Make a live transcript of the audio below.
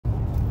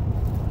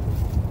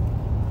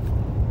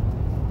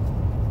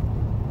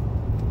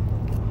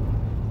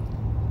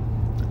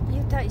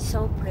is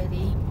so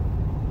pretty.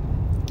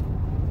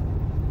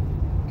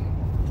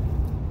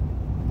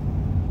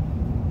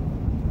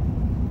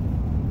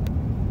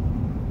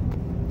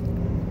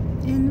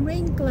 And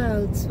rain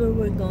clouds where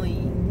we're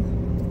going.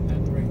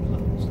 And rain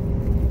clouds.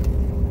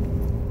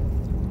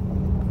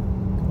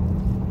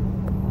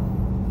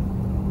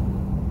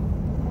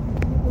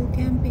 People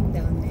camping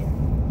down there.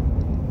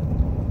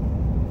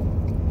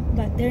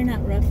 But they're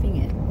not roughing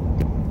it.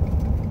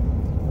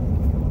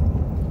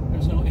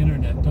 There's no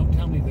internet. Don't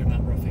tell me they're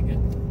not roughing it.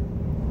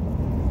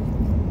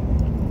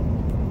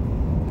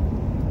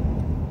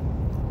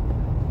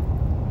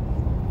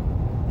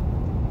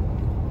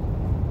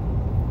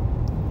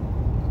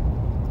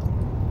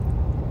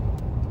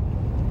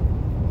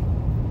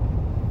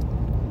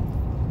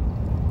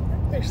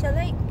 There's a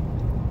lake.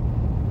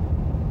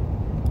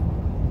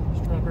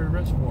 Strawberry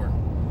Reservoir.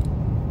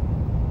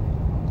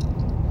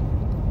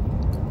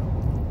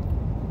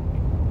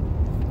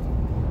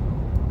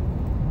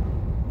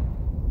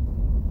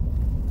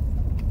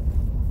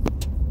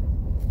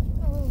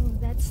 Oh,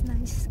 that's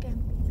nice camping.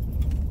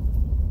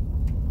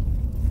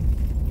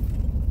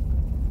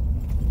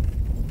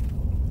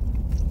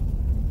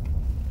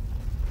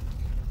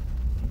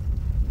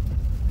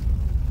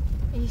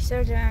 Are you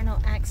sure there are no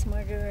axe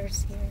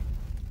murderers here?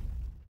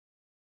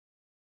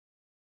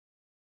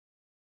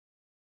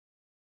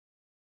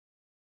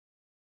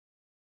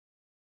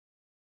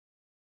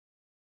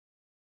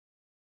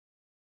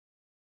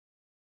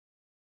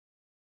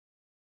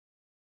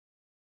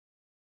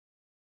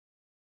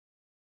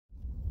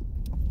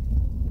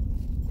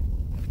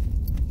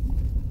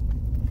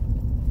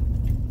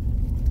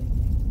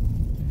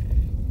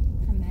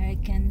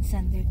 Americans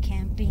and their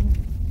camping.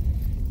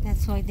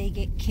 That's why they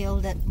get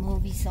killed at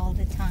movies all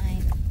the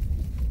time.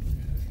 We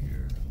have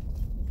here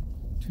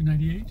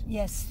 298.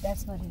 Yes,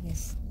 that's what it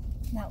is.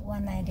 Not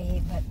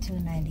 198, but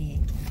 298.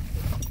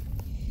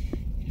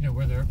 You know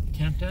where they're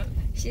camped at?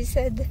 She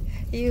said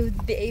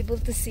you'd be able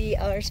to see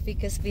ours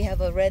because we have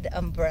a red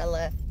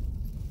umbrella.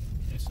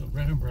 Okay, so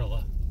red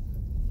umbrella.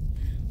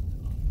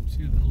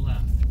 To the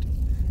left.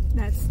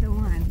 That's the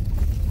one.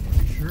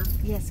 You sure?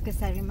 Yes,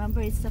 because I remember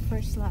it's the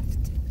first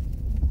left.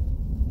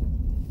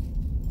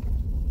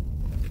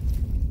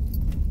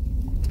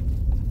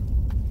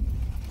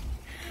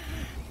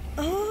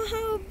 Oh,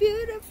 how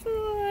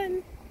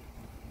beautiful!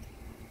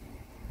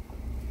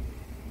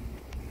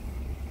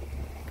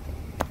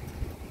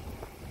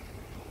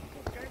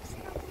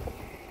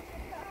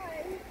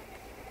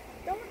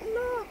 Don't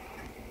look!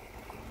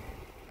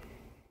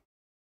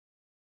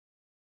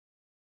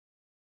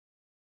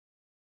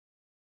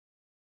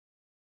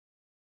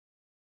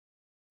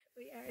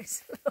 We are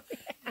slow.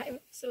 I'm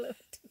slow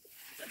too.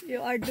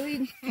 You are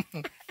doing...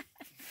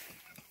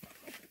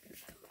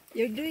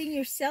 You're doing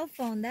your cell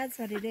phone, that's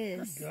what it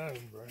is. Got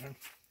him, Brian.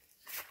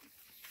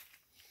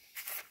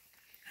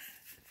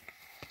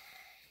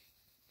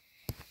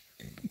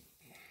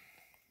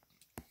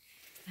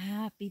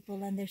 Ah,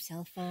 people on their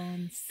cell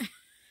phones.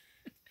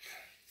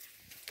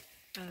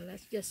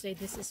 Let's just say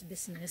this is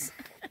business.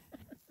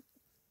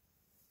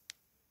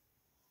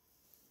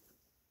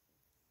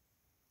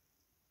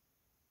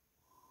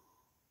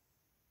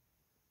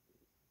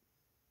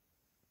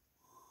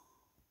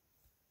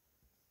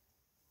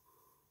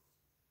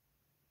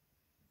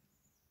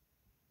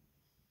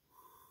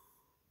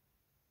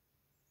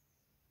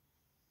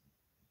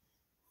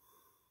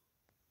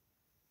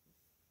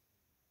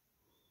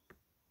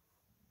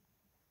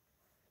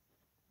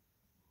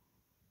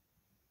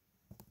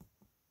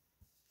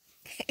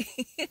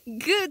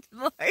 Good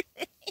morning.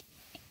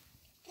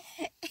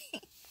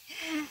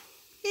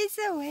 He's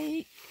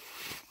awake.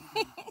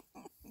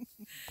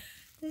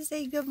 To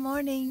say good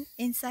morning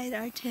inside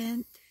our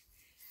tent.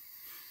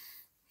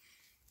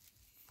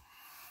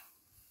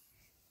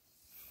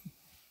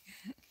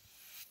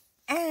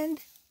 And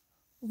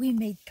we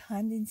made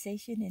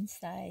condensation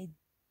inside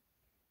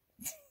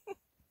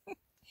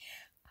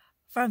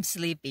from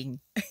sleeping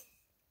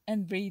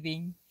and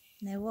breathing.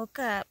 And I woke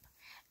up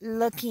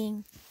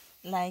looking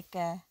like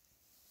how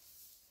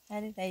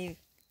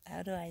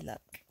do I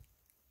look?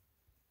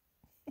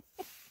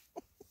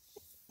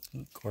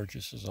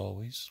 Gorgeous as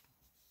always.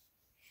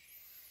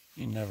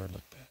 You never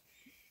look bad.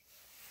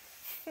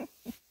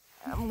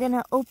 I'm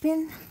gonna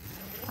open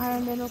our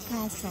little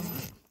castle.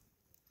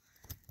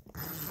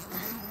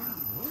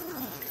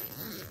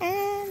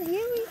 And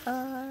here we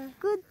are.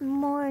 Good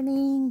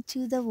morning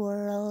to the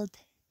world.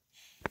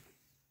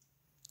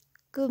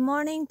 Good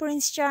morning,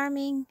 Prince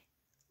Charming.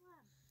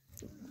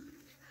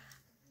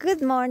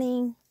 Good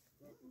morning.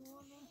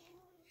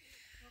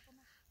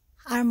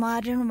 Our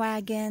modern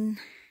wagon.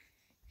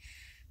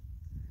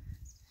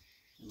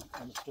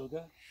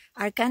 Conestoga?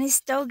 Our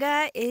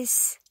Conestoga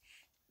is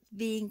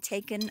being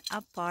taken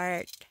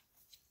apart.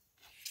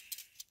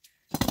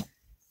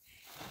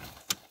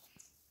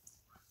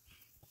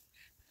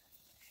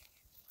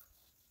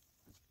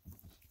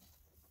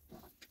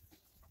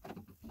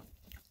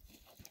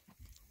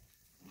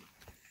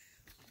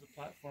 The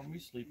platform we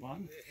sleep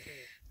on.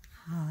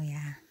 Oh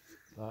yeah.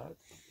 But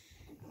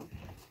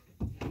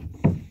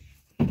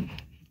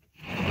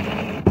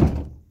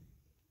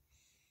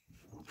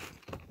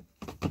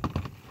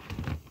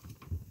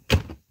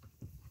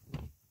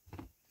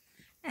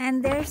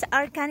And there's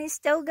our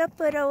Canistoga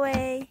put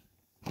away.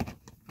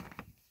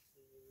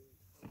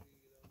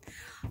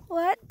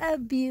 What a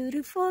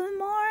beautiful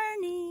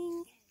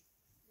morning.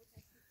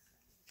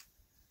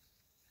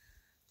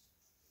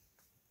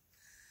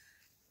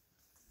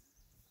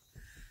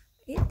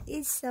 It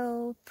is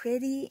so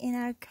pretty in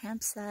our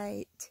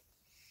campsite.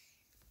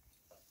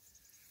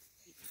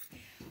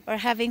 We're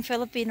having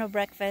Filipino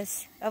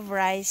breakfast of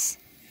rice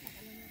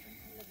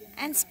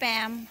and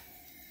spam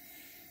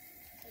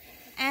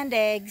and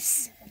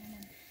eggs.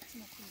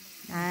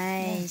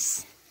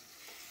 Nice.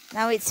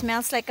 Now it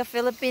smells like a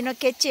Filipino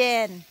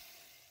kitchen.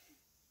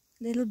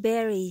 Little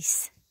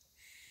berries.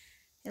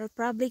 It'll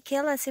probably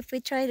kill us if we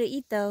try to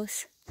eat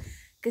those,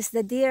 because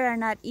the deer are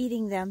not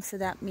eating them, so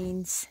that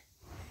means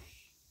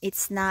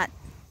it's not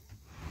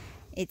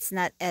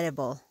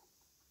edible,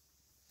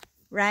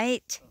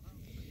 right?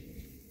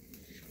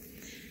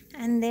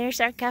 And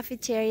there's our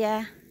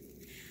cafeteria,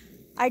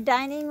 our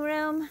dining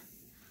room,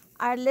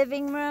 our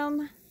living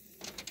room,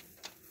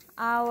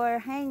 our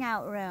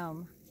hangout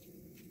room.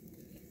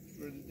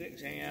 Where the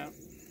dicks hang out.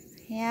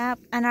 Yep,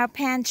 and our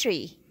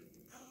pantry.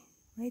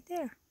 Right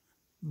there.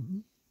 Mm-hmm.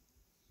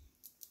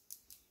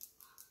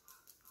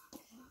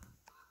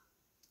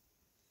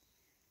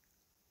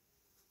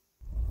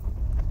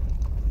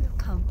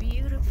 Look how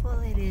beautiful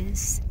it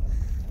is.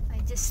 I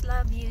just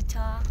love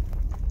Utah.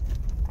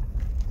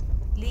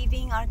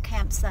 Leaving our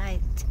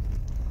campsite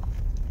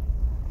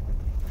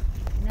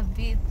in a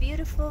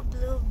beautiful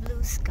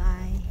blue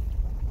sky.